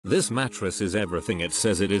This mattress is everything it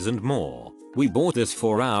says it is and more. We bought this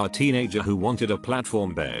for our teenager who wanted a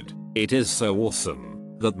platform bed. It is so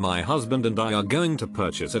awesome that my husband and I are going to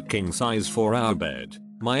purchase a king size for our bed.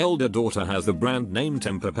 My older daughter has the brand name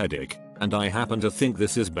Tempur-Pedic, and I happen to think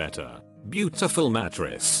this is better. Beautiful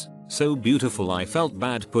mattress. So beautiful I felt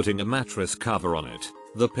bad putting a mattress cover on it.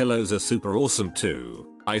 The pillows are super awesome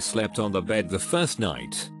too. I slept on the bed the first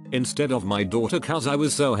night instead of my daughter cause I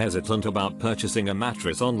was so hesitant about purchasing a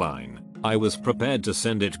mattress online. I was prepared to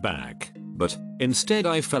send it back, but instead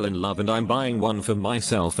I fell in love and I'm buying one for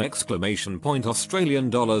myself! Australian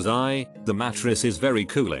dollars. The mattress is very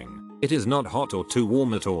cooling. It is not hot or too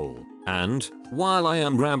warm at all. And while I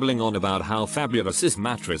am rambling on about how fabulous this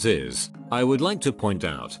mattress is, I would like to point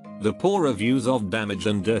out the poor reviews of damaged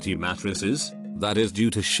and dirty mattresses. That is due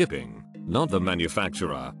to shipping, not the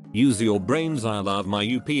manufacturer. Use your brains. I love my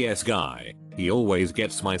UPS guy. He always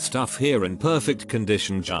gets my stuff here in perfect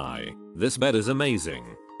condition. This bed is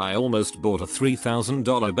amazing. I almost bought a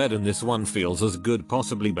 $3,000 bed and this one feels as good,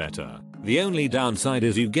 possibly better. The only downside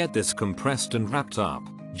is you get this compressed and wrapped up.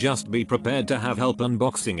 Just be prepared to have help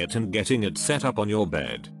unboxing it and getting it set up on your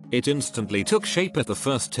bed. It instantly took shape at the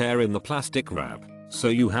first tear in the plastic wrap, so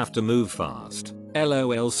you have to move fast.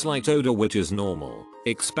 LOL. Slight odor which is normal.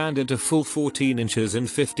 Expanded to full 14 inches in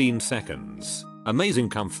 15 seconds. Amazing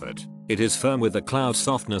comfort. It is firm with a cloud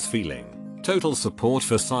softness feeling. Total support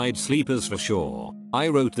for side sleepers for sure. I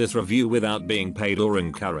wrote this review without being paid or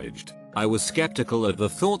encouraged. I was skeptical at the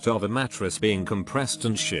thought of a mattress being compressed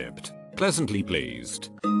and shipped. Pleasantly pleased.